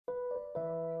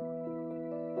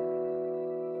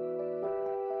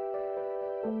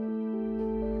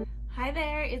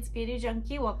it's Beauty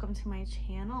Junkie. Welcome to my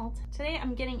channel. Today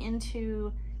I'm getting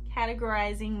into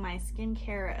categorizing my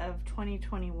skincare of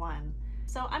 2021.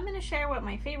 So I'm going to share what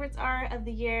my favorites are of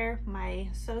the year, my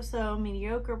so-so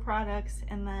mediocre products,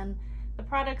 and then the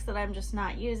products that I'm just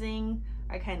not using,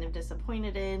 or kind of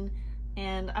disappointed in.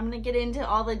 And I'm going to get into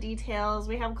all the details.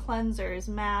 We have cleansers,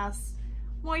 masks,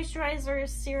 moisturizers,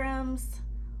 serums,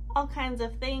 all kinds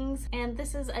of things. And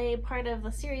this is a part of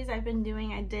the series I've been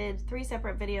doing. I did 3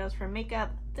 separate videos for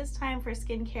makeup. This time for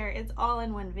skincare, it's all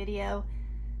in one video.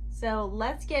 So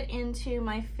let's get into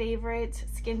my favorite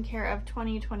skincare of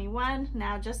 2021.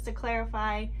 Now, just to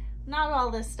clarify, not all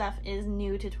this stuff is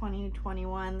new to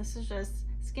 2021. This is just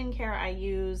skincare I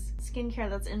use, skincare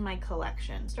that's in my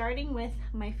collection. Starting with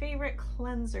my favorite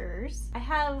cleansers. I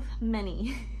have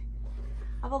many.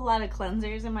 I have a lot of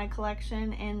cleansers in my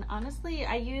collection, and honestly,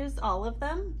 I use all of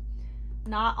them.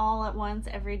 Not all at once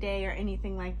every day or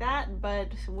anything like that, but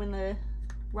when the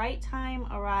right time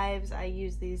arrives, I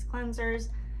use these cleansers.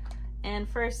 And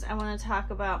first, I want to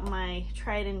talk about my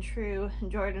tried and true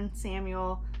Jordan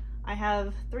Samuel. I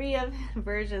have 3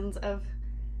 versions of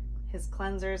his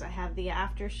cleansers. I have the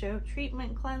After Show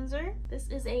Treatment Cleanser. This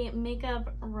is a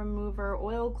makeup remover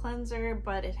oil cleanser,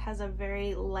 but it has a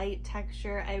very light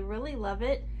texture. I really love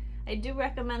it. I do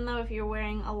recommend, though, if you're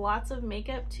wearing lots of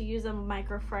makeup, to use a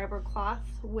microfiber cloth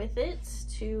with it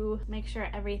to make sure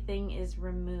everything is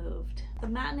removed. The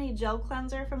Matinee Gel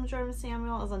Cleanser from Jordan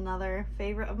Samuel is another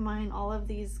favorite of mine. All of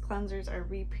these cleansers are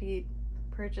repeat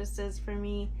purchases for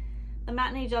me. The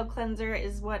Matinee Gel Cleanser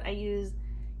is what I use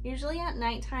usually at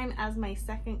nighttime as my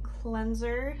second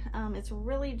cleanser. It's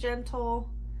really gentle,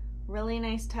 really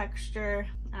nice texture,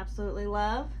 absolutely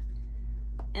love.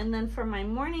 And then for my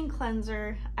morning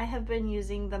cleanser, I have been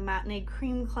using the Matinee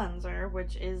Cream Cleanser,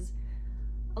 which is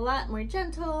a lot more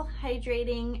gentle,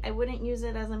 hydrating. I wouldn't use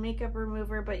it as a makeup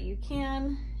remover, but you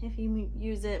can if you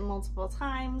use it multiple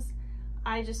times.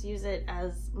 I just use it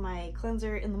as my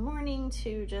cleanser in the morning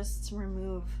to just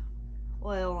remove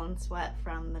oil and sweat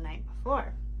from the night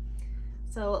before.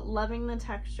 So loving the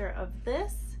texture of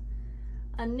this.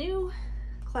 A new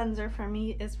cleanser for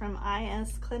me is from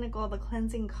IS Clinical, the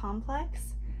Cleansing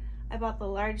Complex. I bought the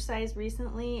large size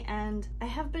recently and I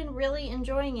have been really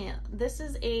enjoying it. This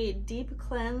is a deep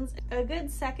cleanse, a good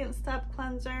second step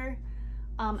cleanser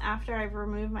after I've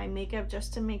removed my makeup,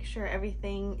 just to make sure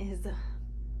everything is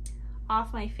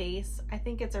off my face. I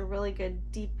think it's a really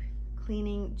good deep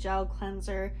cleaning gel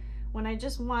cleanser. When I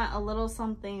just want a little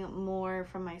something more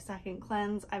from my second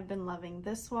cleanse, I've been loving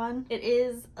this one. It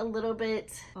is a little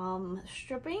bit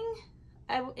stripping.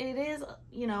 It is,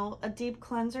 you know, a deep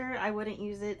cleanser. I wouldn't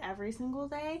use it every single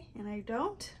day, and I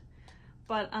don't.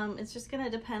 But it's just gonna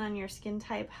depend on your skin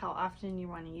type, how often you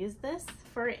wanna use this.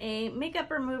 For a makeup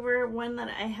remover, one that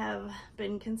I have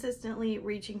been consistently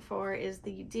reaching for is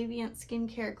the Deviant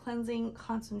Skincare Cleansing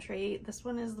Concentrate. This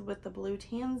one is with the blue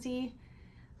tansy.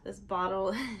 This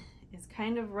bottle is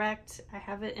kind of wrecked. I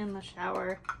have it in the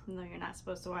shower, even though you're not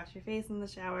supposed to wash your face in the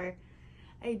shower.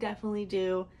 I definitely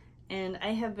do. And I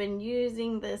have been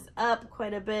using this up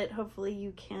quite a bit. Hopefully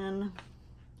you can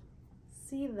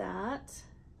see that.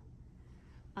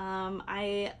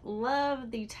 I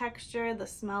love the texture, the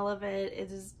smell of it. It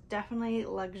is definitely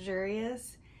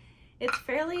luxurious. It's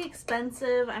fairly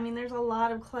expensive. I mean, there's a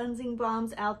lot of cleansing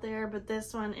balms out there, but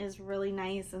this one is really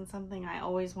nice and something I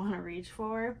always want to reach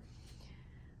for.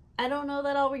 I don't know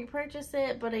that I'll repurchase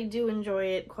it, but I do enjoy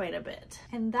it quite a bit.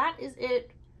 And that is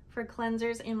it for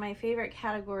cleansers in my favorite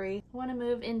category. I want to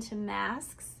move into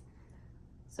masks.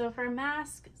 So for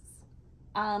masks,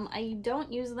 I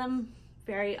don't use them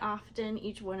very often,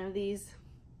 each one of these.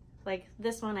 Like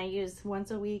this one I use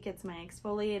once a week. It's my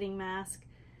exfoliating mask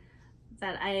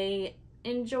that I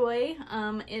enjoy.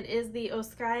 It is the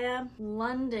Oskaya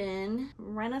London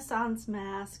Renaissance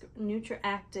Mask,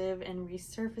 Nutra-Active and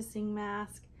Resurfacing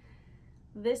Mask.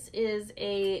 This is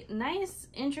a nice,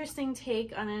 interesting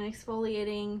take on an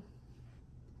exfoliating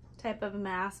type of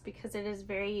mask because it is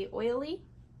very oily.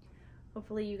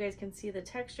 Hopefully you guys can see the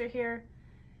texture here.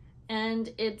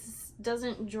 And it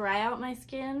doesn't dry out my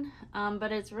skin,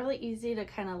 but it's really easy to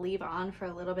kind of leave on for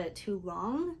a little bit too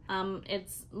long.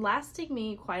 It's lasting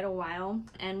me quite a while,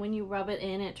 and when you rub it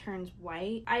in, it turns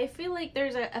white. I feel like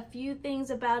there's a few things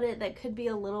about it that could be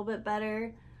a little bit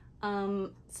better.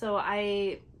 So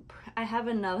I have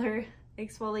another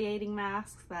exfoliating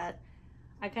mask that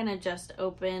I kind of just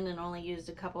opened and only used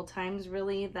a couple times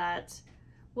really, that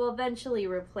will eventually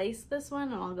replace this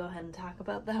one, and I'll go ahead and talk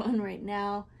about that one right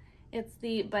now. It's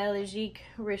the Biologique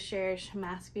Recherche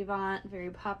Mask Vivant, very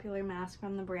popular mask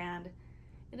from the brand.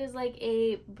 It is like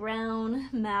a brown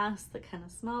mask that kind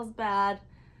of smells bad.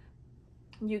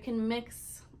 You can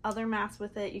mix other masks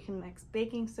with it. You can mix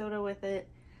baking soda with it.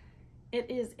 It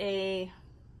is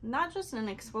not just an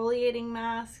exfoliating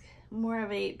mask, more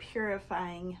of a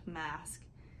purifying mask.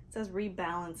 It says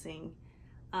rebalancing.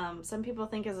 Some people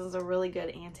think this is a really good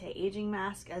anti-aging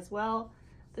mask as well.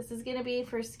 This is going to be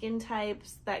for skin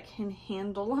types that can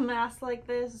handle a mask like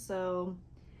this, so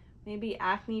maybe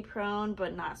acne prone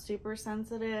but not super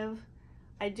sensitive.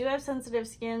 I do have sensitive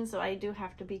skin, so I do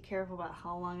have to be careful about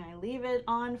how long I leave it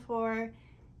on for,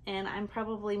 and I'm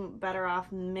probably better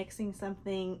off mixing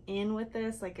something in with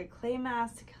this, like a clay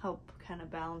mask, to help kind of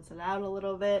balance it out a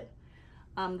little bit.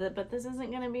 But this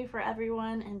isn't going to be for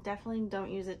everyone, and definitely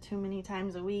don't use it too many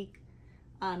times a week.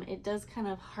 It does kind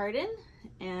of harden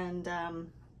and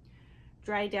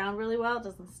dry down really well. It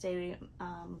doesn't stay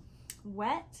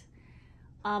wet.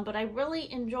 But I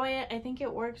really enjoy it. I think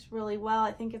it works really well.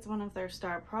 I think it's one of their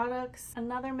star products.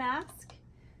 Another mask.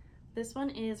 This one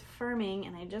is firming,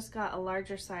 and I just got a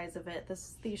larger size of it. This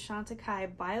is the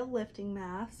Junkay Bio Lifting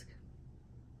Mask.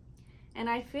 And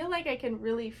I feel like I can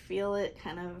really feel it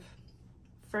kind of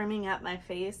firming up my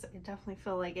face. I definitely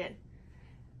feel like it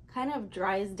kind of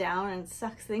dries down and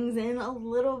sucks things in a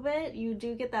little bit. You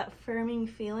do get that firming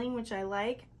feeling, which I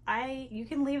like. You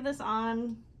can leave this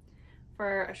on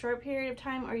for a short period of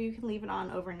time, or you can leave it on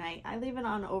overnight. I leave it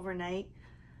on overnight,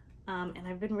 and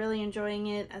I've been really enjoying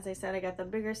it. As I said, I got the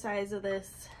bigger size of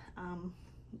this.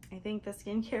 I think the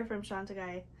skincare from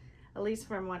Junkay, at least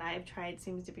from what I've tried,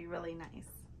 seems to be really nice.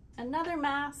 Another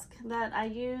mask that I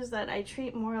use that I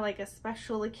treat more like a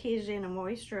special occasion, a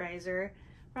moisturizer,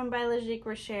 from Biologique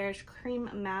Recherche Cream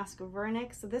Mask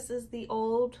Vernix. So this is the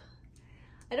old,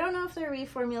 I don't know if they're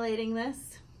reformulating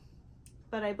this,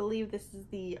 but I believe this is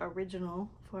the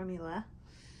original formula.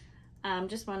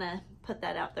 Just want to put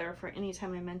that out there for any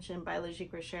time I mention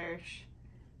Biologique Recherche.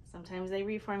 Sometimes they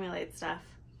reformulate stuff.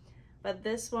 But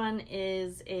this one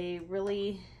is a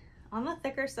really, on the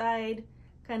thicker side,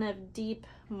 kind of deep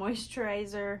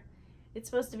moisturizer. It's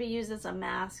supposed to be used as a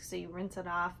mask, so you rinse it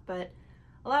off, but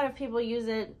a lot of people use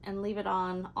it and leave it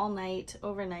on all night,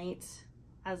 overnight,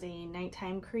 as a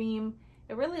nighttime cream.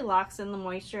 It really locks in the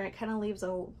moisture. It kind of leaves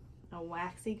a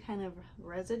waxy kind of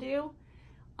residue.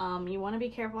 You want to be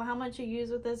careful how much you use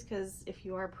with this, because if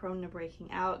you are prone to breaking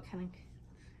out,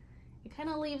 it kind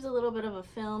of leaves a little bit of a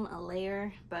film, a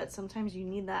layer, but sometimes you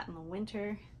need that in the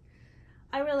winter.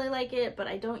 I really like it, but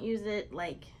I don't use it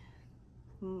like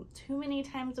too many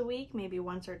times a week, maybe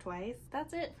once or twice.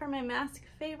 That's it for my mask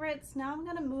favorites. Now I'm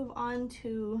gonna move on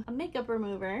to a makeup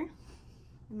remover.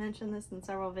 I mentioned this in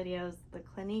several videos, the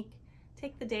Clinique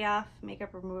Take the Day Off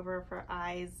makeup remover for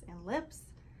eyes and lips.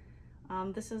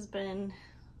 This has been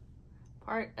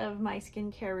part of my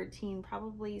skincare routine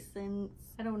probably since,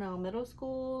 I don't know, middle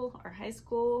school or high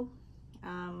school.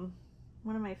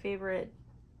 One of my favorite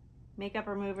makeup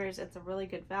removers. It's a really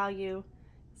good value.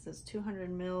 This is 200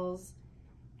 mils,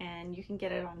 and you can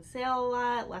get it on sale a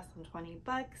lot, less than 20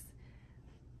 bucks.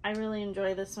 I really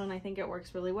enjoy this one. I think it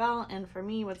works really well, and for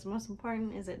me, what's most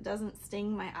important is it doesn't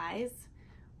sting my eyes,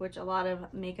 which a lot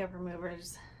of makeup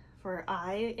removers for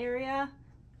eye area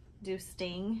do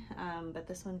sting, but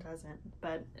this one doesn't.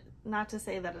 But not to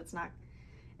say that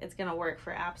it's gonna work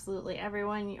for absolutely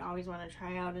everyone. You always want to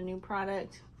try out a new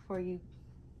product before you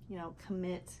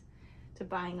commit to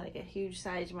buying like a huge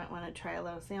size. You might want to try a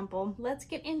little sample. Let's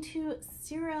get into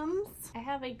serums. I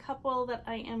have a couple that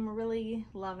I am really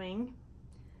loving.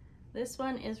 This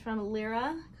one is from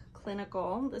Lyra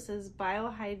Clinical. This is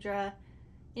Biohydra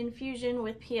Infusion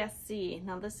with PSC.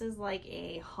 Now this is like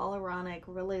a hyaluronic,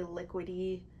 really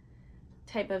liquidy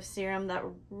type of serum that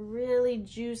really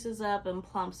juices up and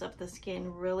plumps up the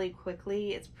skin really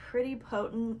quickly. It's pretty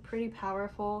potent, pretty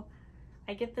powerful.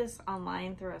 I get this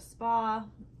online through a spa,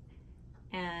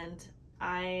 and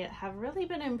I have really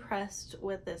been impressed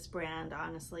with this brand,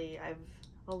 honestly.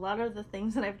 A lot of the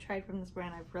things that I've tried from this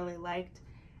brand I've really liked,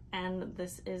 and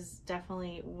this is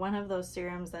definitely one of those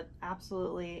serums that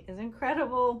absolutely is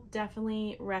incredible.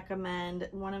 Definitely recommend.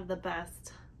 One of the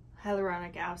best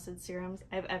hyaluronic acid serums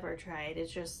I've ever tried.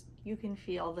 It's just, you can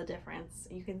feel the difference.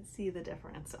 You can see the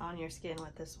difference on your skin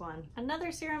with this one.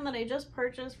 Another serum that I just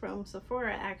purchased from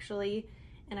Sephora actually,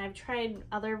 and I've tried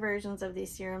other versions of these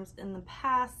serums in the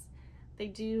past. They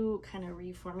do kind of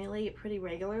reformulate pretty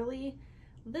regularly.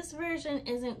 This version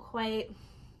isn't quite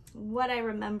what I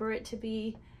remember it to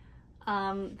be.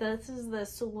 This is the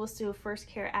Sulwhasoo First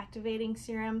Care Activating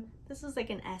Serum. This is like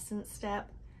an essence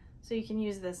step. So you can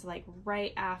use this like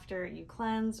right after you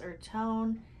cleanse or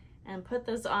tone, and put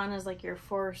this on as like your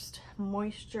first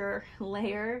moisture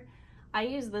layer. I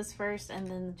use this first and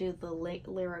then do the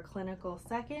Lyra Clinical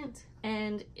second.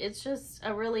 And it's just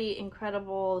a really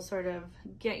incredible sort of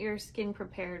get your skin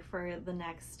prepared for the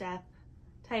next step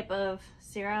type of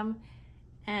serum.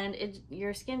 And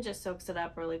your skin just soaks it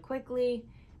up really quickly,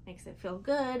 makes it feel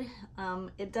good.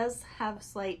 It does have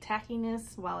slight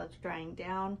tackiness while it's drying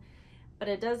down, but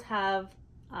it does have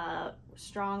a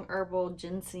strong herbal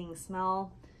ginseng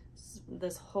smell.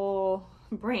 This whole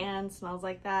brand smells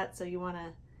like that, so you want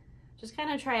to just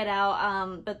kind of try it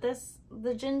out. But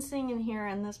the ginseng in here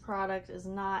in this product is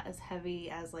not as heavy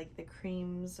as like the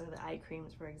creams or the eye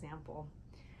creams, for example.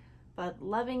 But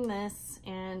loving this,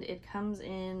 and it comes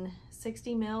in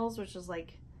 60 mils, which is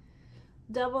like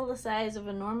double the size of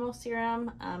a normal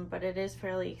serum, but it is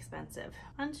fairly expensive.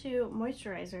 Onto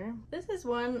moisturizer. This is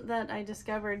one that I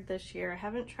discovered this year. I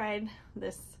haven't tried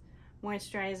this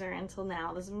moisturizer until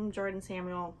now. This is from Jordan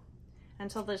Samuel.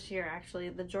 Until this year, actually,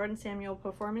 the Jordan Samuel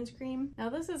Performance Cream. Now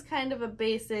this is kind of a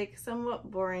basic, somewhat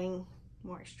boring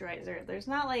moisturizer. There's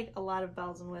not like a lot of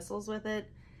bells and whistles with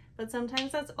it, but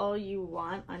sometimes that's all you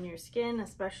want on your skin,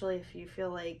 especially if you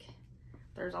feel like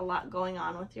there's a lot going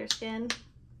on with your skin.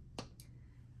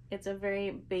 It's a very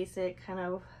basic kind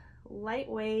of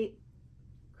lightweight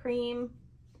cream,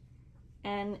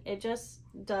 and it just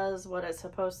does what it's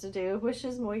supposed to do, which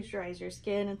is moisturize your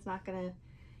skin. It's not gonna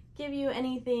give you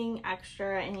anything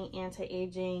extra, any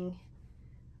anti-aging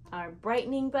or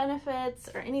brightening benefits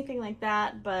or anything like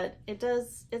that, but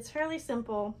it's fairly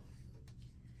simple,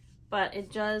 but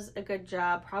it does a good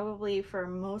job probably for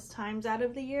most times out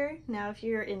of the year. Now, if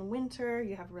you're in winter,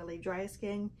 you have really dry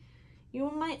skin, you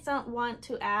might want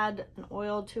to add an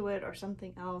oil to it or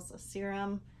something else, a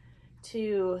serum,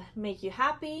 to make you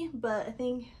happy, but I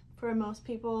think for most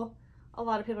people, a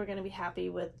lot of people are going to be happy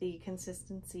with the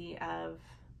consistency of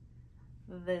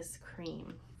this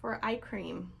cream. For eye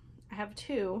cream, I have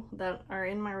two that are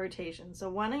in my rotation. So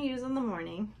one I use in the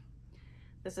morning.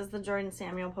 This is the Jordan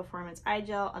Samuel Performance Eye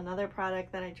Gel, another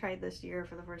product that I tried this year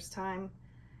for the first time.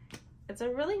 It's a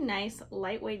really nice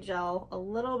lightweight gel. A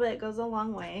little bit goes a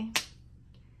long way.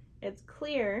 It's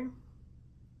clear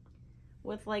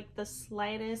with like the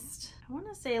slightest, I want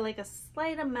to say like a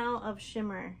slight amount of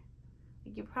shimmer.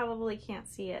 You probably can't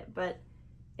see it, but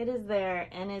it is there,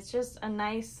 and it's just a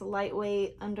nice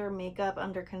lightweight under makeup,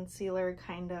 under concealer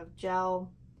kind of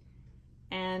gel.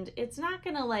 And it's not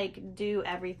gonna like do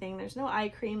everything. There's no eye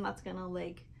cream that's gonna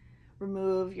like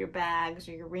remove your bags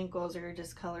or your wrinkles or your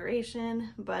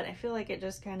discoloration, but I feel like it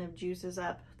just kind of juices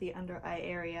up the under eye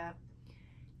area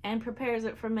and prepares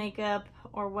it for makeup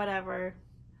or whatever.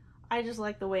 I just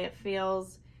like the way it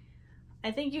feels.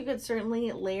 I think you could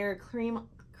certainly layer cream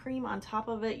on top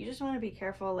of it. You just want to be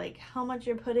careful like how much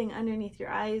you're putting underneath your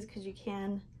eyes, because you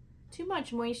can, too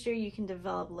much moisture, you can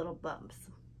develop little bumps,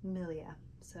 milia.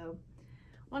 So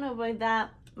want to avoid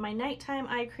that. My nighttime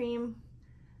eye cream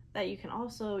that you can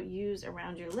also use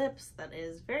around your lips, that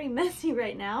is very messy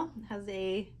right now, has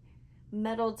a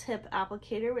metal tip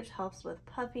applicator which helps with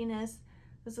puffiness.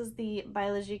 This is the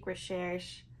Biologique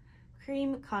Recherche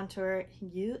Cream Contour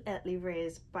You et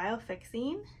Livres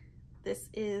Biofixing. This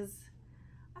is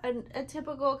a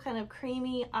typical kind of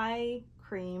creamy eye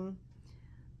cream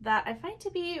that I find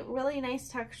to be really nice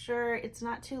texture. It's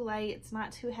not too light, it's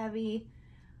not too heavy.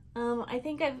 I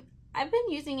think I've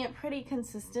been using it pretty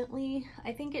consistently.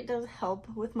 I think it does help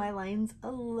with my lines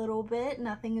a little bit.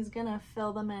 Nothing is gonna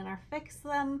fill them in or fix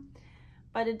them,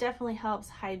 but it definitely helps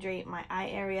hydrate my eye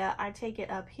area. I take it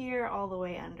up here all the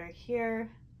way under here.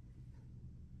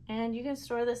 And you can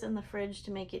store this in the fridge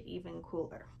to make it even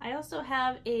cooler. I also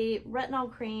have a retinol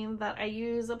cream that I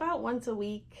use about once a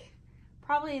week.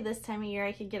 Probably this time of year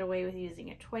I could get away with using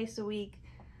it twice a week.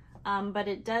 But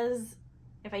it does,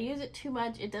 if I use it too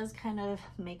much, it does kind of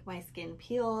make my skin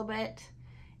peel a bit.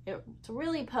 It's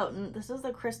really potent. This is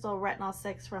the Crystal Retinol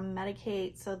 6 from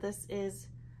Medicate. So this is,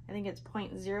 I think it's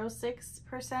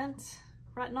 0.06%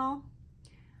 retinol.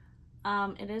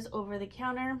 It is over the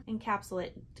counter,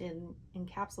 encapsulated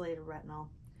retinol.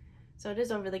 So it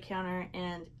is over the counter,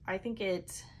 and I think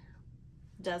it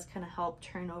does kind of help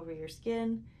turn over your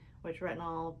skin, which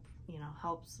retinol, you know,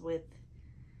 helps with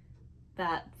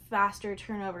that faster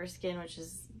turnover skin, which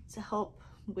is to help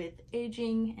with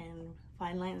aging and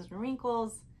fine lines and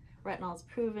wrinkles. Retinol is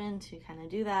proven to kind of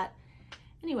do that.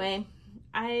 Anyway,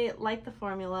 I like the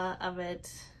formula of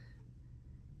it.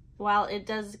 While it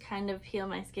does kind of peel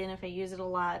my skin if I use it a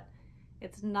lot,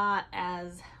 it's not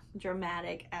as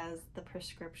dramatic as the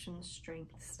prescription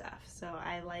strength stuff. So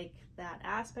I like that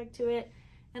aspect to it,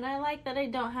 and I like that I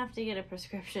don't have to get a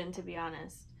prescription, to be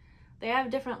honest. They have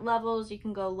different levels. You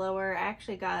can go lower. I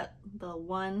actually got the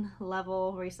 1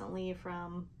 level recently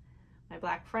from my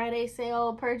Black Friday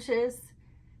sale purchase.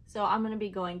 So I'm gonna be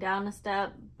going down a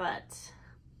step, but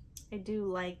I do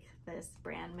like this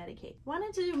brand, Medicaid.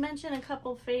 Wanted to mention a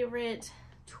couple favorite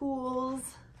tools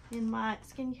in my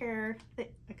skincare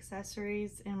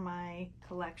accessories in my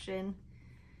collection.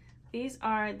 These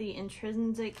are the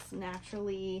Intrinsics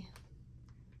Naturally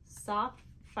Soft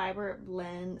Fiber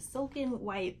Blend Silken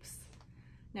Wipes.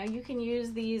 Now you can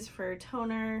use these for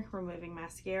toner, removing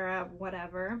mascara,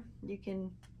 whatever. You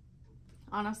can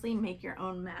honestly make your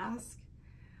own mask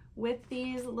with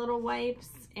these little wipes,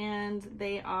 and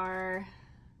they are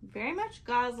very much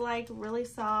gauze-like, really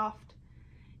soft.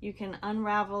 You can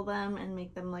unravel them and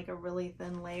make them like a really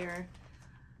thin layer.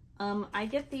 I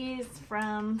get these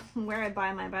from where I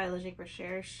buy my Biologique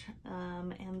Recherche,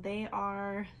 and they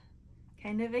are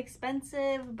kind of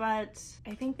expensive, but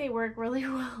I think they work really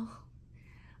well.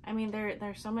 I mean,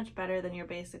 they're so much better than your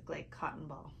basic like cotton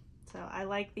ball. So I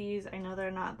like these. I know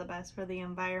they're not the best for the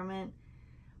environment,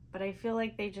 but I feel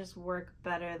like they just work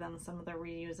better than some of the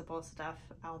reusable stuff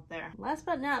out there. Last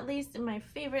but not least, in my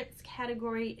favorites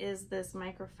category is this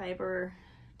microfiber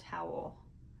towel.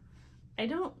 I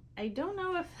don't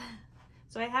know if,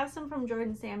 so I have some from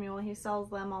Jordan Samuel. He sells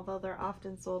them, although they're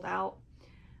often sold out.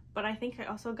 But I think I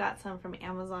also got some from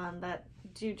Amazon that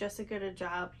do just as good a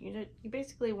job. You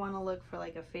basically want to look for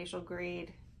like a facial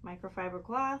grade microfiber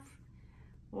cloth.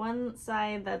 One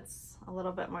side that's a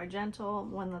little bit more gentle,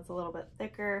 one that's a little bit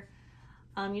thicker.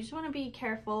 You just want to be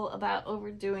careful about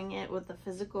overdoing it with the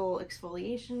physical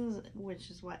exfoliations, which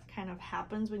is what kind of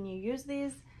happens when you use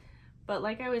these. But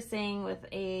like I was saying, with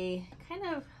a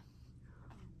kind of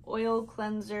oil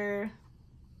cleanser,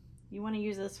 you want to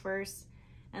use this first,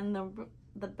 and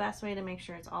the best way to make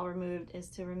sure it's all removed is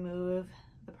to remove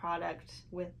the product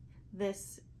with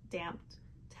this damped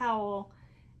towel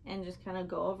and just kind of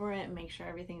go over it and make sure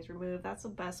everything's removed. That's the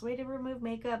best way to remove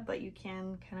makeup, but you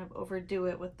can kind of overdo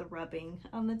it with the rubbing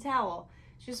on the towel.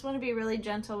 You just want to be really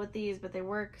gentle with these, but they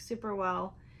work super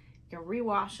well. You can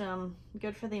rewash them,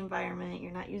 good for the environment.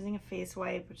 You're not using a face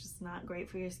wipe, which is not great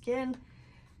for your skin.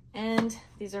 And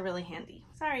these are really handy.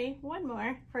 Sorry, one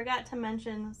more. Forgot to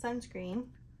mention sunscreen.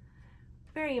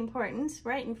 Very important,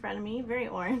 right in front of me, very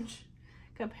orange,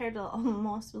 compared to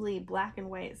mostly black and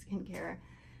white skincare.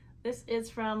 This is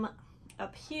from a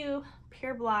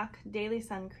Pure Block Daily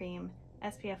Sun Cream,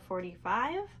 SPF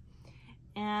 45.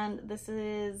 And this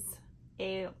is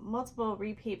a multiple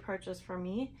repeat purchase for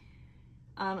me.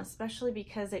 Especially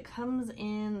because it comes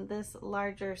in this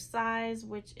larger size,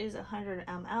 which is 100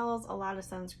 mLs. A lot of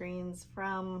sunscreens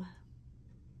from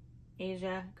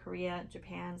Asia, Korea,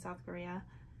 Japan, South Korea,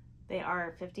 they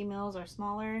are 50 mils or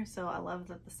smaller. So I love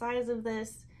that the size of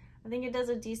this. I think it does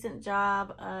a decent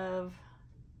job of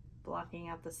blocking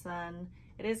out the sun.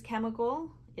 It is chemical.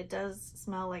 It does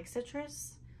smell like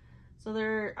citrus. So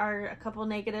there are a couple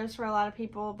negatives for a lot of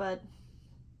people, but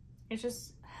it's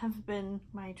just have been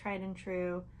my tried and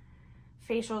true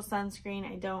facial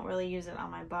sunscreen. I don't really use it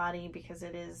on my body because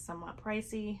it is somewhat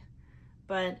pricey,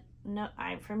 but no,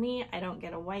 for me, I don't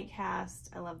get a white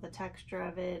cast. I love the texture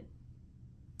of it.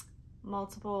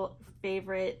 Multiple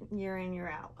favorite year in, year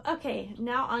out. Okay,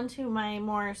 now onto my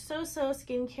more so-so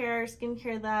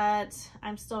skincare that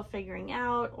I'm still figuring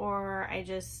out, or I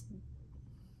just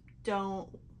don't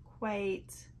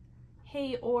quite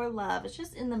hate or love. It's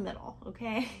just in the middle,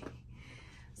 okay?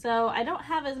 So I don't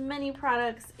have as many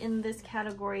products in this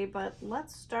category, but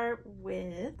let's start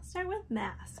with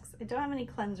masks. I don't have any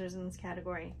cleansers in this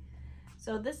category.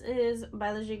 So this is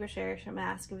Biologique Recherche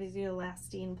Mask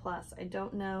Visuelastine Plus. I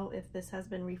don't know if this has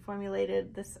been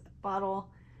reformulated. This bottle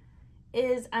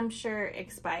is, I'm sure,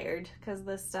 expired because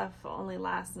this stuff only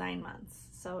lasts 9 months.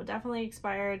 So definitely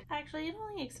expired. Actually, it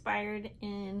only expired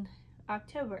in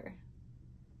October.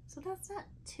 So that's not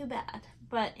too bad.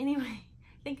 But anyway,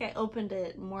 I think I opened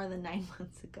it more than 9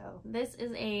 months ago. This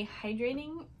is a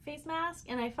hydrating face mask,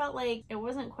 and I felt like it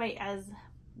wasn't quite as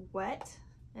wet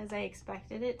as I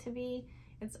expected it to be.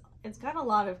 It's got a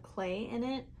lot of clay in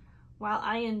it. While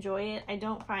I enjoy it, I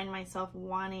don't find myself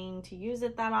wanting to use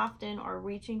it that often or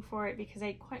reaching for it because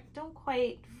I don't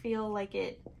quite feel like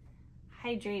it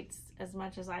hydrates as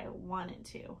much as I want it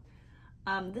to.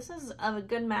 This is a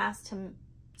good mask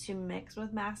to mix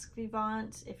with Mask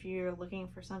Vivant if you're looking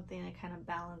for something to kind of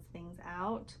balance things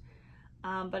out.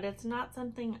 But it's not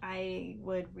something I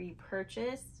would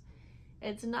repurchase.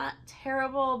 It's not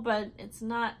terrible, but it's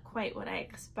not quite what I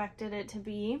expected it to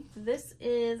be. This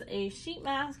is a sheet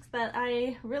mask that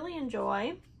I really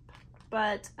enjoy,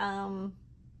 but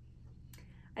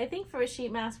I think for a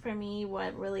sheet mask for me,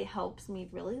 what really helps me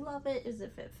really love it is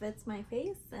if it fits my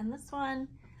face. And this one,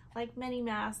 like many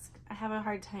masks, I have a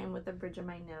hard time with the bridge of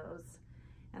my nose.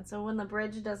 And so when the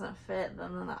bridge doesn't fit,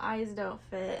 then the eyes don't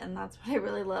fit, and that's what I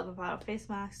really love about face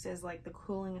masks is like the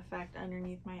cooling effect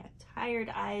underneath my tired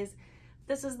eyes.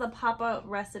 This is the Pop-Up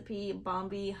Recipe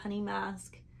Bombi Honey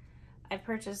Mask. I've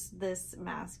purchased this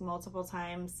mask multiple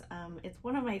times. It's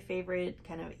one of my favorite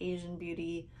kind of Asian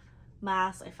beauty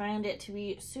masks. I find it to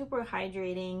be super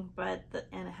hydrating,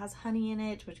 and it has honey in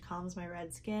it, which calms my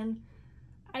red skin.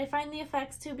 I find the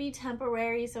effects to be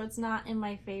temporary, so it's not in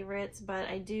my favorites, but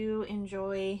I do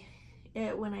enjoy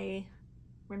it when I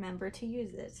remember to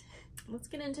use it. Let's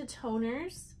get into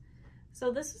toners.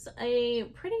 So this is a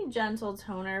pretty gentle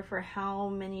toner for how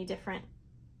many different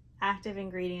active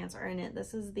ingredients are in it.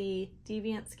 This is the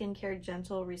Deviant Skincare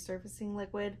Gentle Resurfacing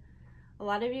Liquid. A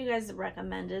lot of you guys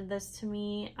recommended this to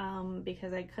me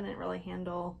because I couldn't really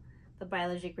handle the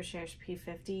Biologique Recherche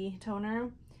P50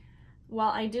 toner.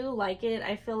 While I do like it,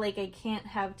 I feel like I can't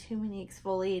have too many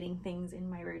exfoliating things in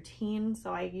my routine,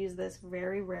 so I use this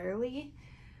very rarely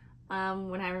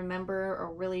when I remember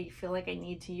or really feel like I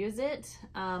need to use it.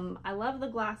 I love the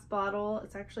glass bottle.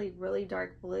 It's actually really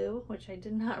dark blue, which I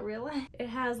did not realize. It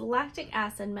has lactic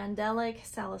acid, mandelic,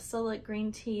 salicylic,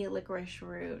 green tea, licorice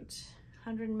root,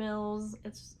 100 mils.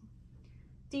 It's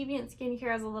Deviant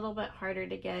Skincare is a little bit harder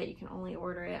to get. You can only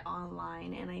order it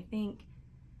online, and I think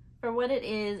for what it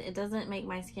is, it doesn't make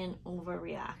my skin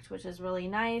overreact, which is really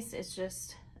nice. It's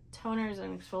just toners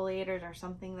and exfoliators are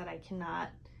something that I cannot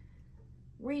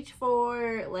reach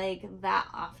for like that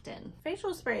often.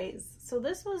 Facial sprays. So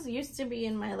this used to be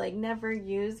in my like never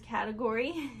use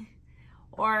category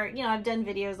or, you know, I've done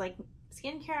videos like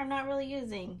skincare I'm not really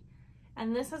using.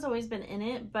 And this has always been in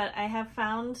it, but I have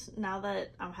found now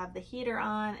that I have the heater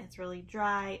on, it's really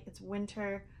dry, it's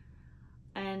winter,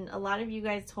 and a lot of you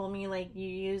guys told me like you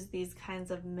use these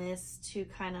kinds of mists to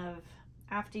kind of,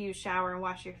 after you shower and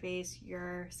wash your face,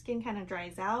 your skin kind of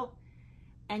dries out,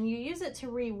 and you use it to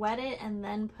re-wet it and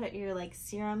then put your like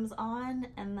serums on,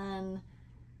 and then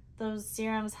those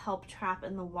serums help trap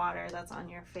in the water that's on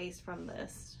your face from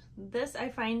this. This I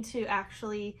find to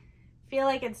actually feel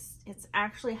like it's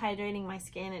actually hydrating my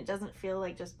skin. It doesn't feel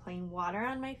like just plain water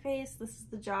on my face. This is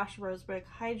the Josh Rosebrick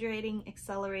Hydrating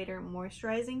Accelerator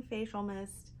Moisturizing Facial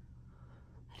Mist.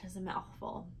 It is a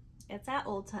mouthful. It's at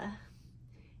Ulta.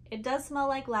 It does smell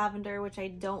like lavender, which I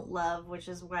don't love, which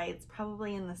is why it's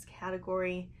probably in this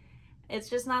category. It's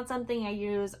just not something I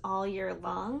use all year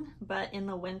long, but in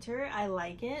the winter I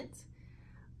like it.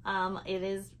 It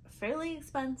is fairly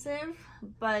expensive,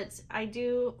 but I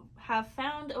do have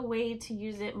found a way to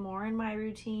use it more in my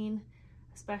routine,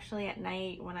 especially at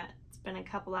night when it's been a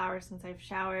couple hours since I've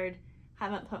showered,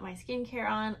 haven't put my skincare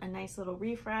on, a nice little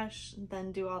refresh,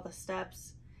 then do all the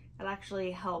steps. It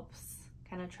actually helps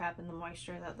kind of trap in the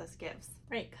moisture that this gives.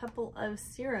 Right, couple of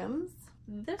serums.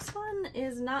 This one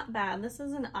is not bad. This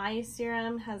is an eye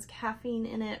serum, has caffeine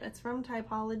in it. It's from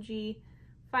Typology,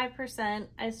 5%.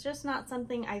 It's just not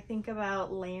something I think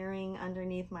about layering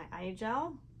underneath my eye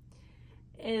gel.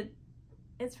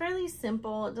 It's fairly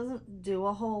simple. It doesn't do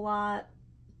a whole lot.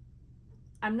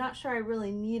 I'm not sure I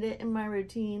really need it in my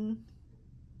routine,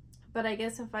 but I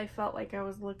guess if I felt like I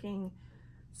was looking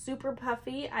super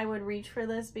puffy, I would reach for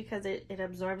this because it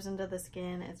absorbs into the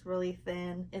skin. It's really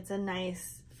thin. It's a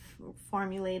nice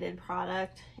formulated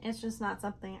product. It's just not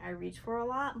something I reach for a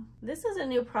lot. This is a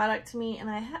new product to me, and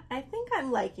I think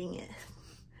I'm liking it.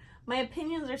 My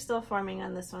opinions are still forming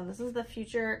on this one. This is the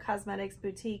Future Cosmetics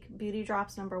Boutique Beauty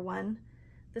Drops #1.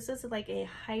 This is like a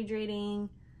hydrating,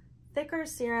 thicker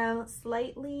serum,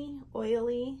 slightly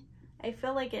oily. I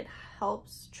feel like it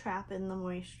helps trap in the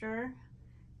moisture.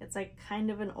 It's like kind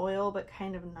of an oil, but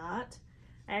kind of not.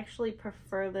 I actually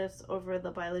prefer this over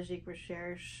the Biologique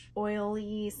Recherche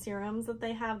oily serums that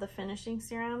they have, the finishing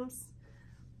serums.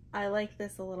 I like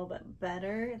this a little bit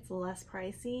better. It's less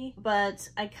pricey, but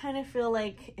I kind of feel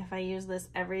like if I use this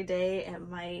every day, it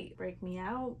might break me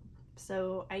out.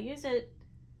 So I use it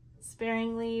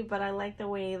sparingly, but I like the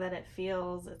way that it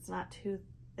feels. It's not too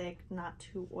thick, not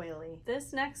too oily.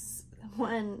 This next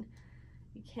one,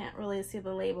 you can't really see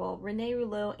the label. René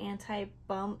Rouleau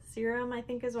Anti-Bump Serum, I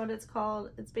think is what it's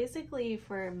called. It's basically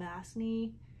for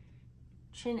acne,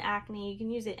 chin acne. You can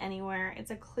use it anywhere.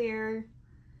 It's a clear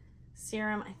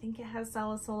serum. I think it has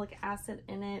salicylic acid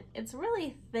in it. It's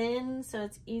really thin, so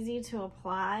it's easy to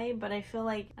apply, but I feel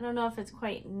like, I don't know if it's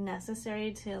quite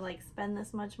necessary to like spend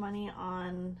this much money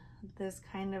on this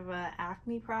kind of a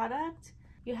acne product.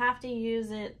 You have to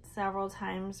use it several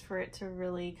times for it to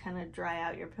really kind of dry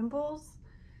out your pimples.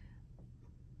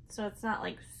 So it's not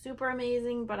like super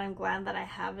amazing, but I'm glad that I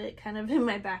have it kind of in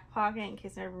my back pocket in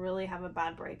case I really have a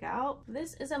bad breakout.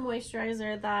 This is a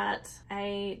moisturizer that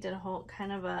I did a whole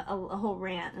kind of a whole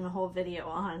rant and a whole video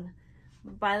on.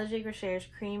 Biologique Recherche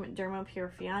Cream Dermo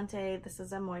Purifiante. This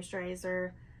is a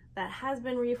moisturizer that has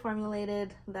been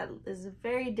reformulated, that is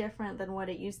very different than what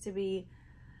it used to be.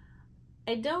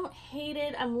 I don't hate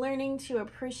it. I'm learning to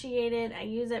appreciate it. I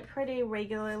use it pretty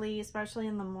regularly, especially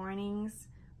in the mornings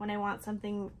when I want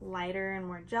something lighter and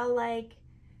more gel-like.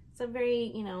 It's a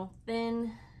very, you know,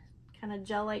 thin, kind of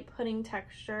gel-like pudding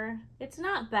texture. It's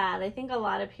not bad. I think a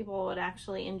lot of people would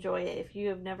actually enjoy it if you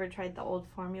have never tried the old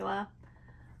formula.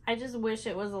 I just wish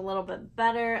it was a little bit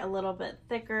better, a little bit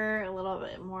thicker, a little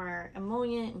bit more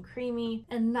emollient and creamy,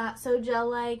 and not so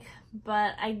gel-like,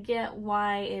 but I get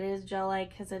why it is gel-like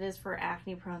because it is for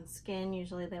acne-prone skin.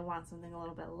 Usually they want something a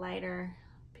little bit lighter,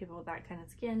 people with that kind of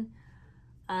skin.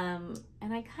 And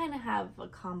I kind of have a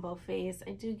combo face.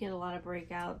 I do get a lot of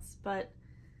breakouts, but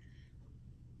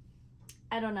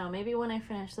I don't know, maybe when I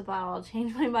finish the bottle I'll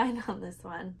change my mind on this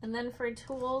one. And then for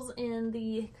tools in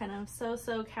the kind of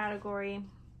so-so category,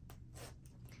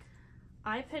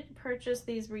 I purchased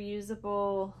these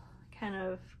reusable kind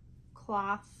of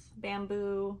cloth,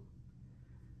 bamboo,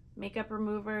 makeup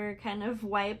remover kind of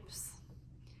wipes.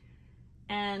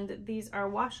 And these are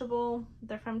washable.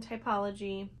 They're from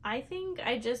Typology. I think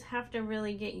I just have to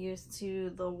really get used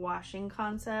to the washing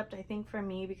concept. I think for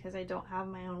me, because I don't have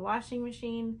my own washing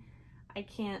machine, I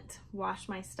can't wash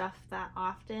my stuff that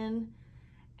often.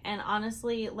 And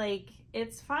honestly, like,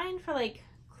 it's fine for like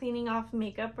cleaning off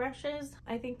makeup brushes.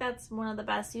 I think that's one of the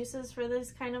best uses for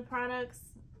this kind of products,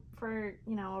 for,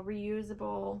 you know, a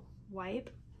reusable wipe.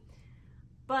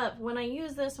 But when I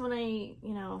use this, when I,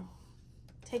 you know,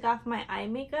 take off my eye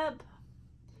makeup,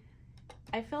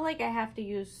 I feel like I have to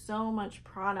use so much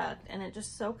product and it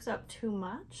just soaks up too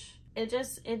much. It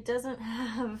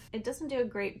doesn't do a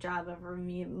great job of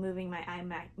removing my eye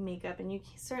makeup, and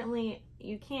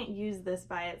you can't use this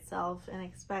by itself and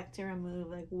expect to remove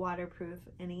like waterproof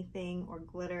anything or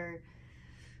glitter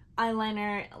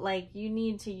eyeliner. Like, you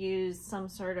need to use some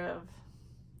sort of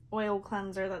oil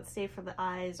cleanser that's safe for the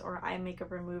eyes or eye makeup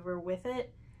remover with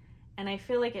it. And I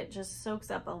feel like it just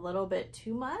soaks up a little bit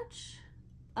too much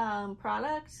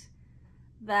product,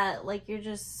 that like you're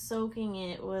just soaking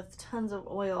it with tons of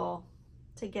oil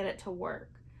to get it to work.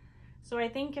 So I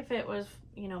think if it was,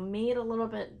 you know, made a little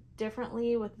bit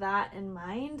differently with that in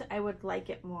mind, I would like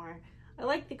it more. I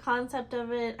like the concept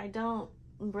of it. I don't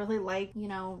really like, you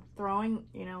know,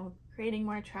 creating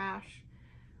more trash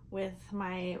with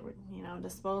my, you know,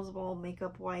 disposable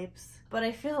makeup wipes. But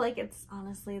I feel like it's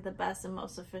honestly the best and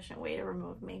most efficient way to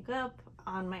remove makeup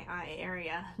on my eye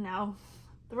area. Now,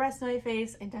 the rest of my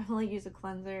face, I definitely use a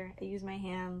cleanser. I use my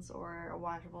hands or a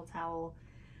washable towel.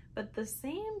 But the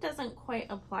same doesn't quite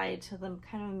apply to the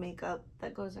kind of makeup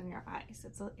that goes on your eyes.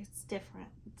 It's different.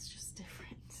 It's just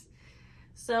different.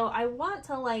 So I want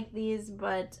to like these,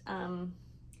 but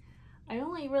I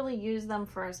only really use them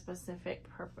for a specific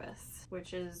purpose,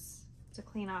 which is to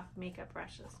clean off makeup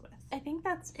brushes with. I think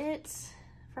that's it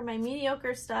for my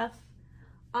mediocre stuff.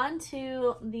 On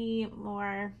to the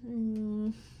more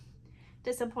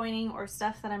disappointing or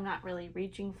stuff that I'm not really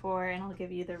reaching for, and I'll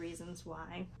give you the reasons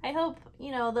why. I hope,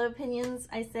 you know, the opinions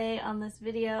I say on this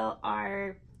video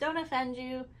don't offend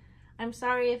you. I'm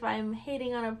sorry if I'm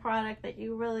hating on a product that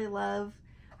you really love,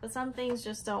 but some things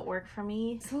just don't work for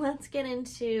me. So let's get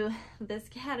into this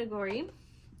category.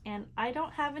 And I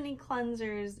don't have any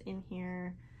cleansers in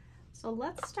here. So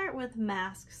let's start with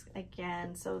masks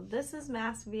again. So this is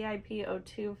Mask VIP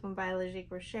 02 from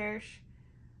Biologique Recherche.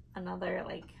 Another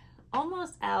like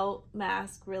almost out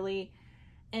mask, really.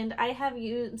 And I have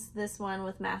used this one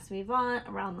with Mask Vivant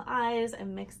around the eyes. I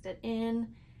mixed it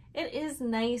in. It is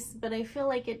nice, but I feel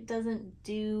like it doesn't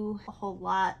do a whole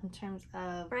lot in terms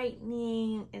of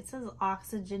brightening. It says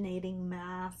oxygenating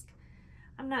mask.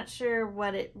 I'm not sure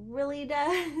what it really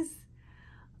does,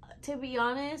 to be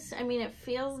honest. I mean, it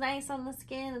feels nice on the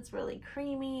skin. It's really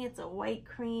creamy. It's a white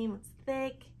cream. It's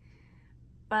thick.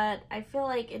 But I feel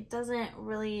like it doesn't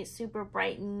really super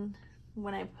brighten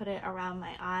when I put it around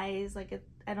my eyes. Like,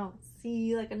 I don't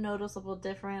see like a noticeable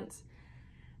difference.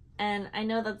 And I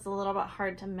know that's a little bit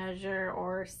hard to measure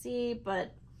or see,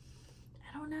 but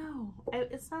I don't know.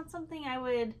 It's not something I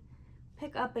would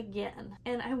pick up again.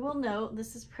 And I will note,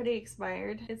 this is pretty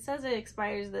expired. It says it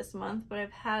expires this month, but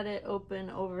I've had it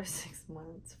open over 6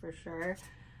 months for sure.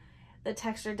 The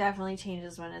texture definitely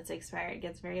changes when it's expired. It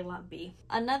gets very lumpy.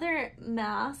 Another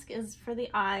mask is for the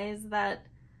eyes that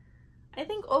I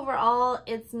think overall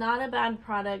it's not a bad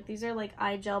product. These are like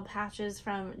eye gel patches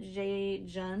from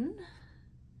Jun.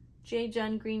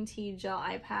 Jun Green Tea Gel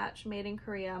Eye Patch made in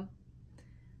Korea.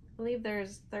 I believe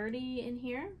there's 30 in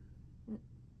here.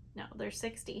 No, there's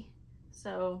 60.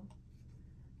 So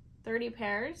 30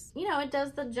 pairs. You know, it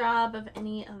does the job of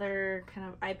any other kind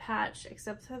of eye patch,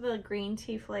 except for the green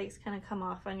tea flakes kind of come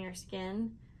off on your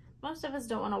skin. Most of us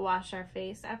don't want to wash our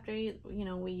face after, you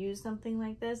know, we use something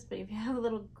like this, but if you have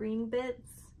little green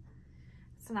bits,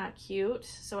 it's not cute.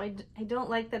 So I don't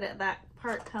like that that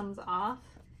part comes off.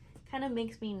 Kind of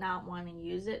makes me not want to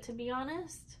use it, to be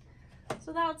honest.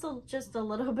 So that's just a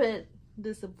little bit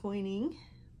disappointing.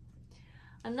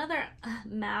 Another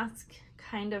mask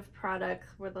kind of product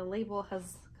where the label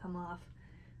has come off.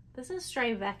 This is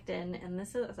Strivectin, and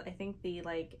this is, I think, the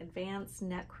like advanced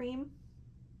neck cream.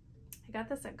 I got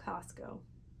this at Costco.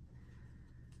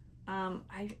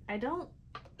 I don't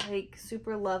like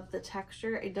super love the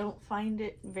texture. I don't find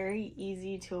it very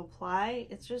easy to apply.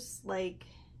 It's just like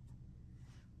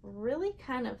really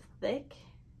kind of thick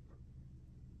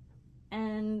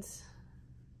and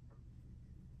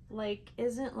like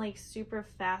isn't like super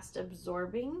fast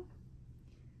absorbing.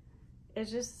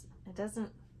 It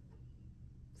doesn't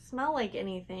smell like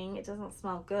anything. It doesn't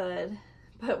smell good,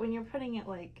 but when you're putting it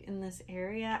like in this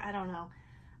area, I don't know.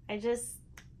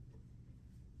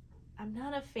 I'm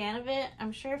not a fan of it.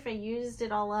 I'm sure if I used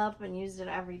it all up and used it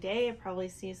every day, I'd probably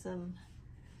see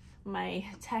my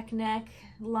tech neck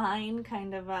line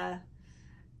kind of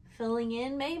filling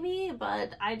in maybe,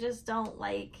 but I just don't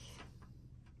like,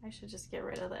 I should just get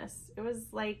rid of this. It was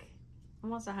like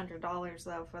almost $100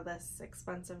 though for this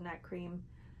expensive neck cream.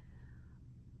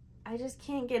 I just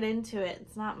can't get into it.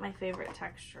 It's not my favorite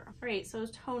texture. All right, so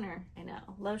toner, I know.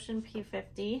 Lotion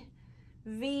P50,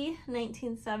 V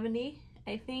 1970.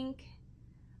 I think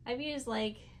I've used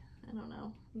like, I don't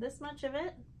know, this much of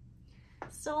it.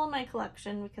 Still in my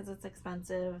collection because it's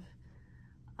expensive.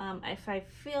 If I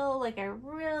feel like I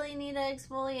really need to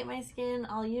exfoliate my skin,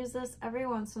 I'll use this every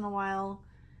once in a while.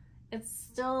 It's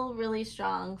still really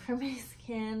strong for my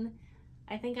skin.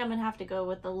 I think I'm gonna have to go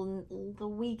with the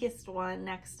weakest one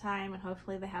next time, and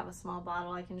hopefully they have a small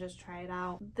bottle. I can just try it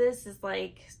out. This is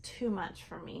like too much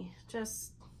for me.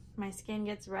 Just my skin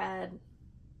gets red.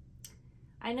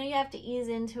 I know you have to ease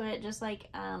into it, just like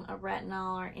a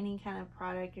retinol or any kind of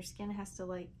product. Your skin has to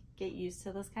like get used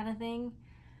to this kind of thing.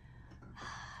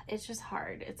 It's just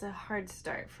hard. It's a hard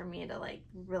start for me to like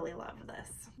really love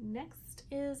this. Next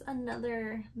is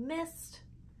another mist.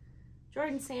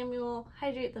 Jordan Samuel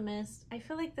Hydrate the Mist. I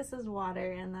feel like this is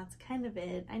water and that's kind of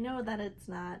it. I know that it's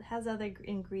not. It has other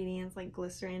ingredients like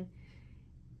glycerin.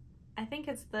 I think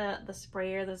it's the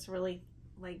sprayer that's really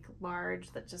like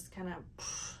large that just kind of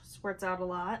squirts out a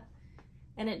lot,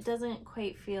 and it doesn't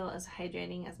quite feel as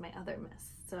hydrating as my other mists.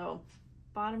 So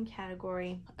bottom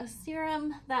category, a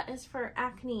serum that is for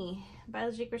acne,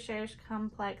 Biologique Recherche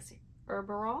Complex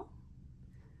Herbarol.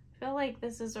 I feel like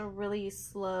this is a really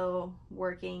slow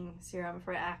working serum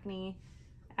for acne.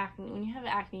 When you have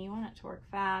acne, you want it to work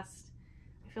fast.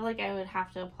 I feel like I would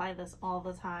have to apply this all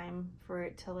the time for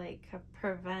it to like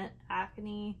prevent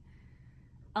acne,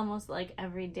 almost like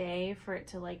every day for it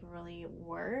to like really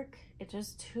work. It's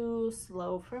just too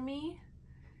slow for me.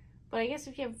 But I guess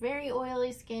if you have very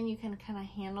oily skin, you can kind of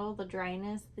handle the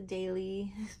dryness, the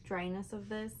daily dryness of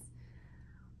this.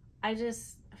 I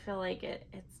just feel like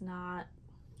it's not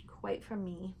quite for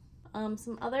me.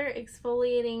 Some other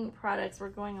exfoliating products. We're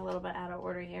going a little bit out of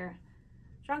order here.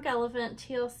 Drunk Elephant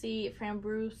TLC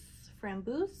Framboos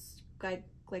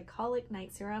Glycolic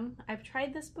Night Serum. I've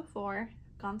tried this before,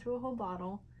 gone through a whole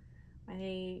bottle.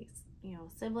 My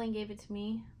sibling gave it to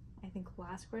me, I think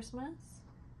last Christmas.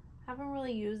 Haven't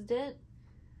really used it.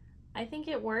 I think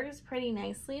it works pretty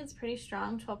nicely. It's pretty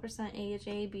strong, 12%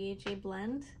 AHA BHA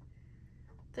blend.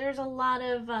 There's a lot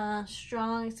of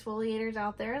strong exfoliators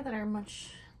out there that are much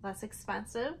less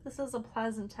expensive. This is a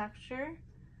pleasant texture.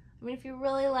 I mean, if you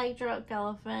really like Drunk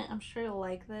Elephant, I'm sure you'll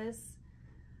like this.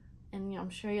 And I'm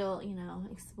sure you'll,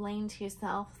 explain to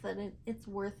yourself that it's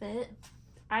worth it.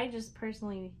 I just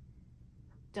personally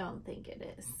don't think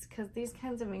it is, because these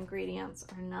kinds of ingredients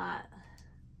are not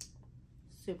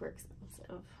super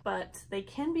expensive, but they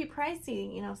can be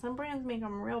pricey. Some brands make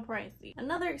them real pricey.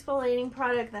 Another exfoliating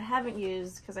product that I haven't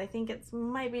used because I think it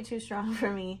might be too strong for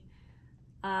me.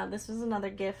 This was another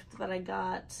gift that I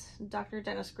got. Dr.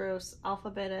 Dennis Gross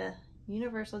Alpha Beta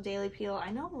Universal Daily Peel.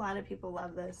 I know a lot of people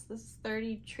love this. This is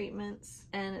 30 treatments,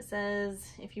 and it says,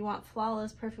 if you want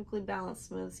flawless, perfectly balanced,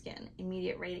 smooth skin,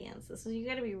 immediate radiance. You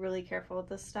gotta be really careful with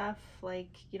this stuff. Like,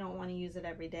 you don't want to use it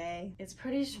every day. It's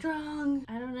pretty strong.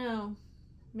 I don't know.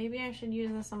 Maybe I should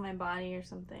use this on my body or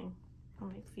something. On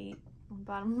my feet, on the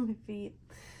bottom of my feet.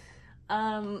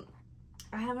 I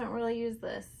haven't really used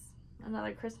this.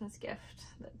 another Christmas gift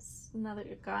that's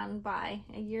gone by.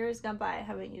 A year has gone by, I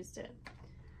haven't used it.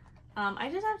 I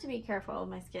just have to be careful with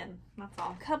my skin, that's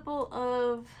all. A couple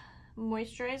of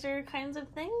moisturizer kinds of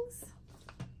things.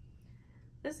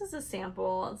 This is a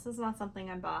sample. This is not something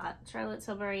I bought. Charlotte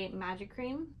Tilbury Magic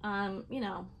Cream. You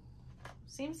know,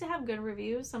 seems to have good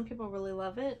reviews. Some people really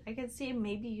love it. I could see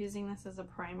maybe using this as a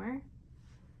primer.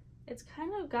 It's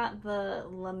kind of got the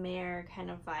La Mer kind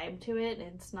of vibe to it.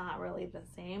 It's not really the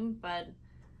same, but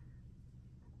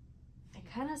it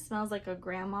kind of smells like a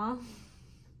grandma.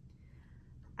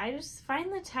 I just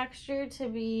find the texture to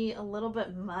be a little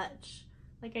bit much.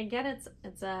 Like, I get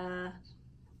it's a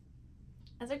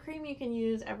cream you can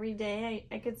use every day.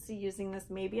 I could see using this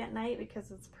maybe at night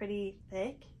because it's pretty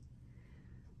thick.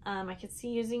 I could see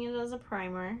using it as a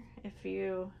primer if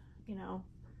you know,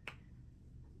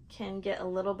 can get a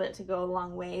little bit to go a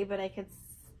long way, but it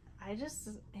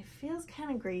feels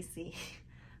kind of greasy.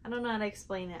 I don't know how to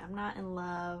explain it. I'm not in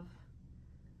love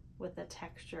with the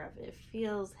texture of it. It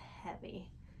feels heavy,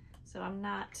 so I'm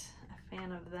not a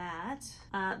fan of that.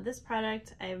 This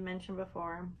product I've mentioned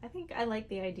before. I think I like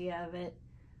the idea of it.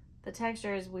 The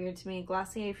texture is weird to me.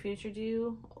 Glossier Future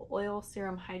Dew Oil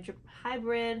Serum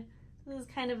Hybrid. This is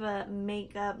kind of a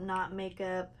makeup, not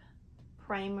makeup,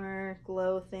 primer,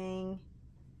 glow thing.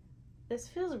 This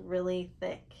feels really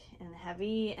thick and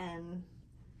heavy and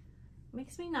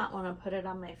makes me not want to put it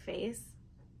on my face.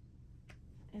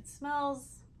 It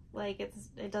smells like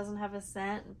it doesn't have a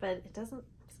scent, but it doesn't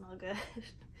smell good.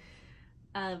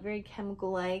 Very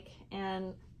chemical-like,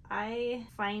 and I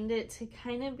find it to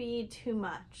kind of be too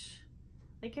much.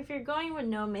 Like, if you're going with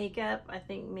no makeup, I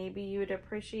think maybe you would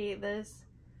appreciate this,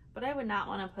 but I would not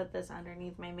want to put this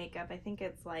underneath my makeup. I think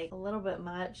it's like a little bit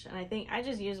much, and I think I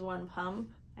just use one pump.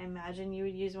 I imagine you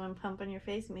would use one pump on your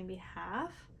face, maybe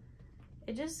half.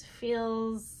 It just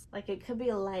feels like it could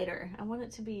be lighter. I want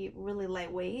it to be really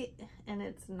lightweight, and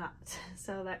it's not.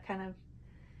 So that kind of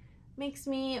makes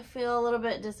me feel a little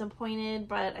bit disappointed,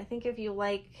 but I think if you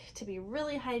like to be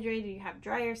really hydrated, you have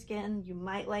drier skin, you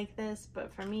might like this,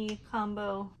 but for me,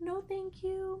 combo, no thank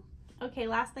you. Okay,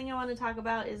 last thing I want to talk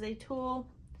about is a tool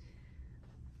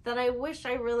that I wish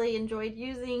I really enjoyed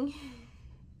using.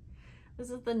 This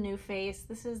is the New Face.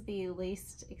 This is the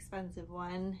least expensive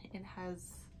one.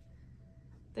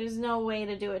 There's no way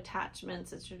to do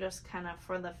attachments. It's just kind of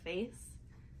for the face.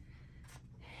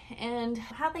 And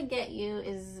how they get you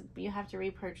is you have to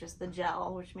repurchase the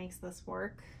gel, which makes this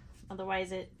work.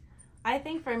 Otherwise I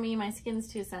think for me, my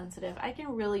skin's too sensitive. I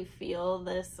can really feel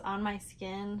this on my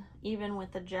skin, even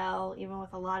with the gel, even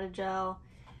with a lot of gel.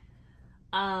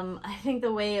 I think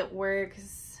the way it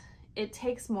works, it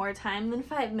takes more time than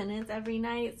 5 minutes every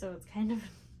night, so it's kind of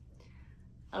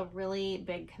a really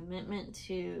big commitment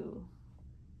to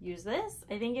use this.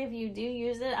 I think if you do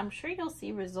use it, I'm sure you'll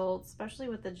see results, especially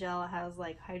with the gel. It has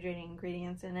like hydrating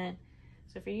ingredients in it.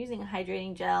 So if you're using a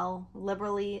hydrating gel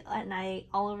liberally at night,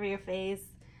 all over your face,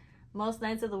 most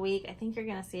nights of the week, I think you're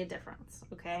gonna see a difference,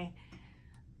 okay?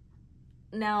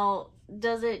 Now,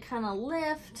 does it kind of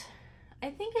lift? I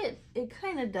think it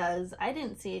kind of does. I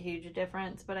didn't see a huge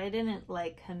difference, but I didn't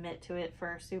like commit to it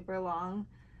for super long.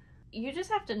 You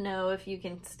just have to know if you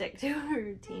can stick to a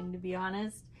routine, to be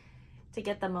honest, to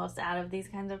get the most out of these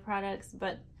kinds of products.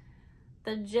 But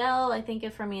the gel, I think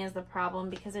for me is the problem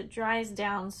because it dries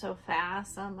down so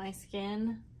fast on my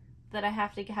skin that I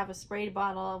have to have a sprayed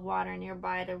bottle of water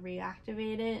nearby to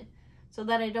reactivate it so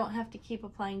that I don't have to keep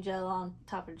applying gel on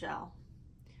top of gel.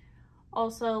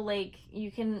 Also, like,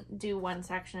 you can do one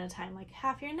section at a time, like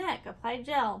half your neck, apply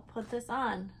gel, put this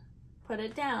on, put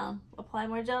it down, apply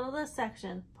more gel to this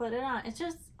section, put it on. It's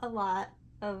just a lot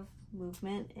of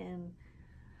movement, and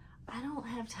I don't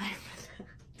have time for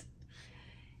that.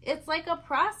 It's like a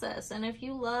process, and if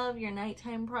you love your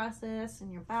nighttime process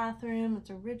in your bathroom, it's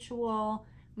a ritual.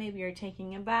 Maybe you're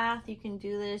taking a bath, you can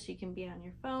do this. You can be on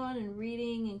your phone and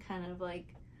reading and kind of like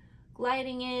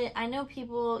gliding it. I know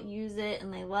people use it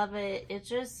and they love it. It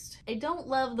just, I don't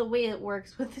love the way it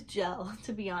works with the gel,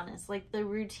 to be honest. Like, the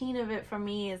routine of it for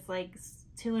me is like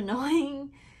too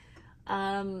annoying.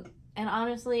 And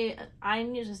honestly, I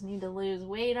just need to lose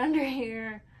weight under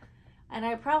here, and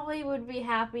I probably would be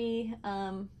happy.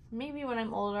 Maybe when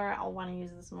I'm older, I'll want to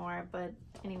use this more, but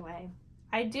anyway.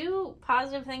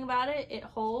 Positive thing about it, it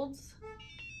holds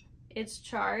its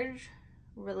charge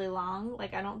really long.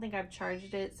 Like, I don't think I've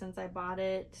charged it since I bought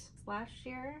it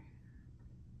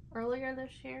earlier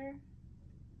this year.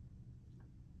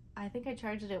 I think I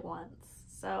charged it once.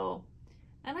 So,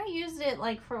 and I used it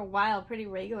like for a while pretty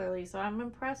regularly, so I'm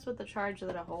impressed with the charge that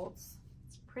it holds.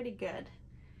 It's pretty good.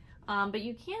 But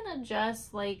you can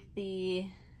adjust like the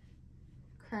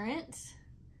current.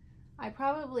 I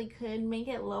probably could make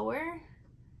it lower.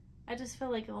 I just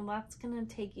feel like, well, that's gonna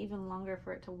take even longer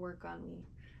for it to work on me.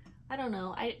 I don't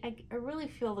know. I really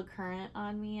feel the current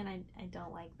on me, and I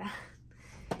don't like that.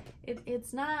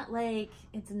 It's not like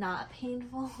it's not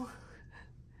painful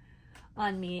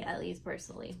on me, at least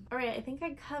personally. All right, I think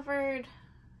I covered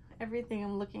everything.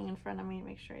 I'm looking in front of me to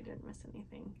make sure I didn't miss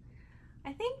anything.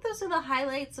 I think those are the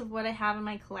highlights of what I have in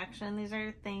my collection. These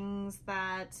are things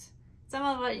that some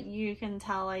of it you can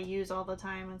tell I use all the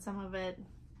time, and some of it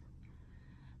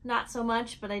not so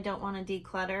much, but I don't want to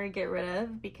declutter, get rid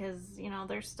of, because, you know,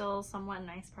 they're still somewhat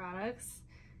nice products,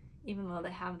 even though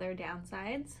they have their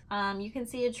downsides. You can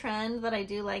see a trend that I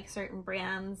do like certain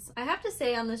brands. I have to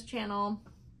say, on this channel,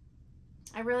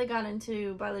 I really got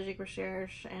into biologique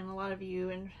recherche, and a lot of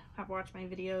you have watched my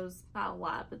videos. Not a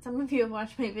lot, but some of you have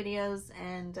watched my videos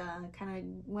and kind of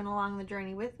went along the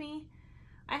journey with me.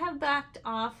 I have backed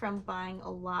off from buying a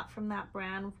lot from that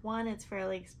brand. One, it's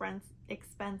fairly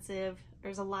expensive.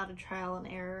 There's a lot of trial and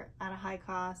error at a high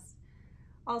cost.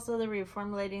 Also, they're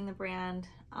reformulating the brand.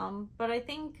 But I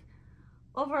think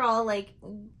overall, like,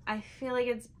 I feel like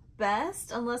it's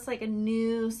best, unless like a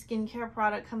new skincare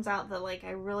product comes out that like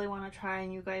I really want to try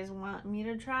and you guys want me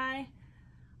to try.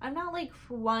 I'm not like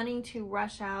wanting to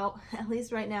rush out, at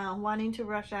least right now, wanting to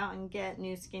rush out and get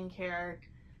new skincare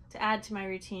to add to my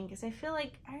routine, because I feel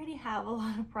like I already have a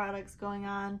lot of products going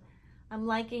on. I'm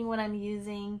liking what I'm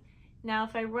using. Now,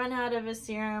 if I run out of a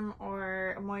serum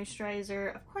or a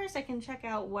moisturizer, of course I can check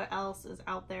out what else is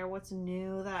out there, what's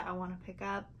new that I want to pick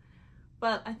up.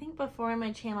 But I think before in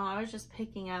my channel, I was just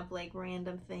picking up like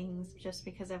random things just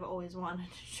because I've always wanted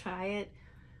to try it,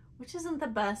 which isn't the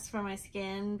best for my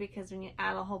skin, because when you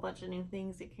add a whole bunch of new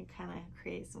things, it can kind of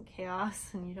create some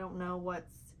chaos and you don't know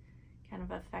what's kind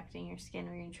of affecting your skin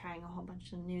when you're trying a whole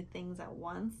bunch of new things at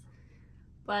once.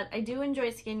 But I do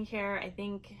enjoy skincare. I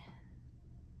think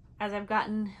as I've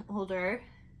gotten older,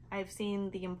 I've seen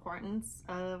the importance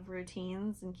of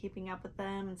routines and keeping up with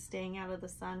them and staying out of the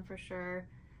sun for sure.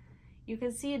 You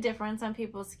can see a difference on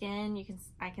people's skin.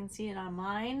 I can see it on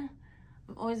mine.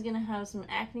 I'm always gonna have some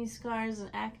acne scars and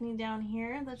acne down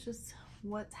here. That's just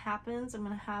what happens. I'm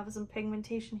gonna have some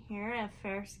pigmentation here. I have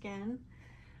fair skin.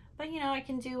 But, you know, I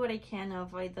can do what I can to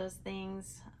avoid those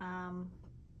things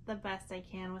the best I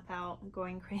can without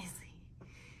going crazy.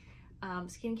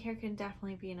 Skincare can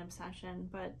definitely be an obsession,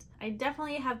 but I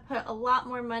definitely have put a lot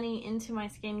more money into my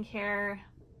skincare.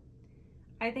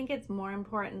 I think it's more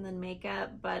important than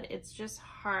makeup, but it's just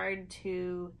hard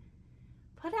to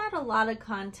put out a lot of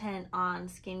content on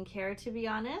skincare, to be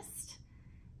honest,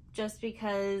 just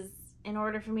because in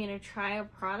order for me to try a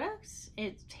product,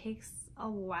 it takes a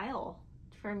while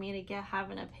for me to have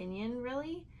an opinion,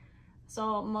 really.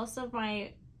 So most of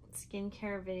my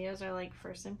skincare videos are like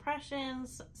first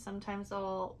impressions. Sometimes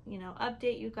I'll, you know,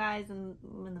 update you guys in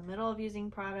the middle of using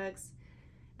products,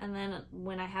 and then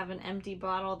when I have an empty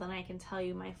bottle, then I can tell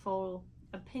you my full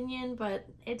opinion. But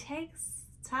it takes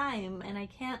time, and I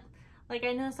can't, like,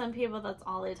 I know some people that's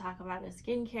all they talk about is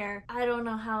skincare. I don't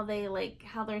know how they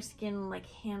how their skin like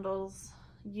handles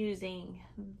using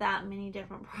that many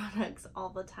different products all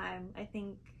the time. I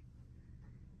think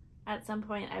at some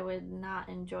point I would not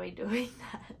enjoy doing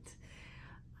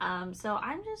that. So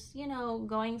I'm just, you know,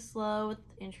 going slow with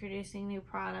introducing new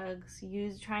products,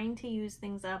 trying to use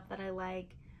things up that I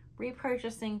like,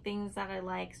 repurchasing things that I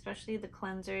like, especially the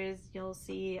cleansers. You'll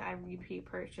see I repeat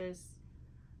purchase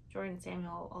Jordan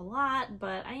Samuel a lot,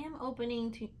 but I am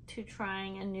opening to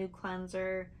trying a new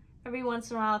cleanser every once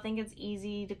in a while. I think it's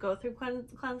easy to go through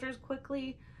cleansers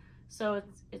quickly, so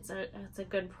it's a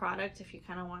good product if you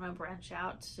kind of want to branch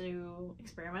out to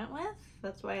experiment with.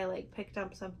 That's why I like picked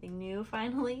up something new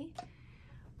finally.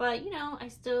 But, you know, I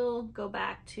still go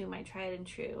back to my tried and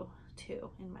true too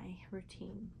in my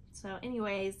routine. So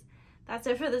anyways, that's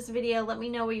it for this video. Let me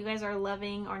know what you guys are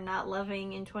loving or not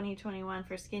loving in 2021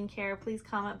 for skincare. Please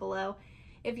comment below.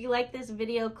 If you like this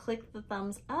video, click the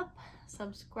thumbs up,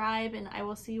 subscribe, and I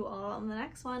will see you all in the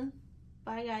next one.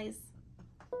 Bye, guys.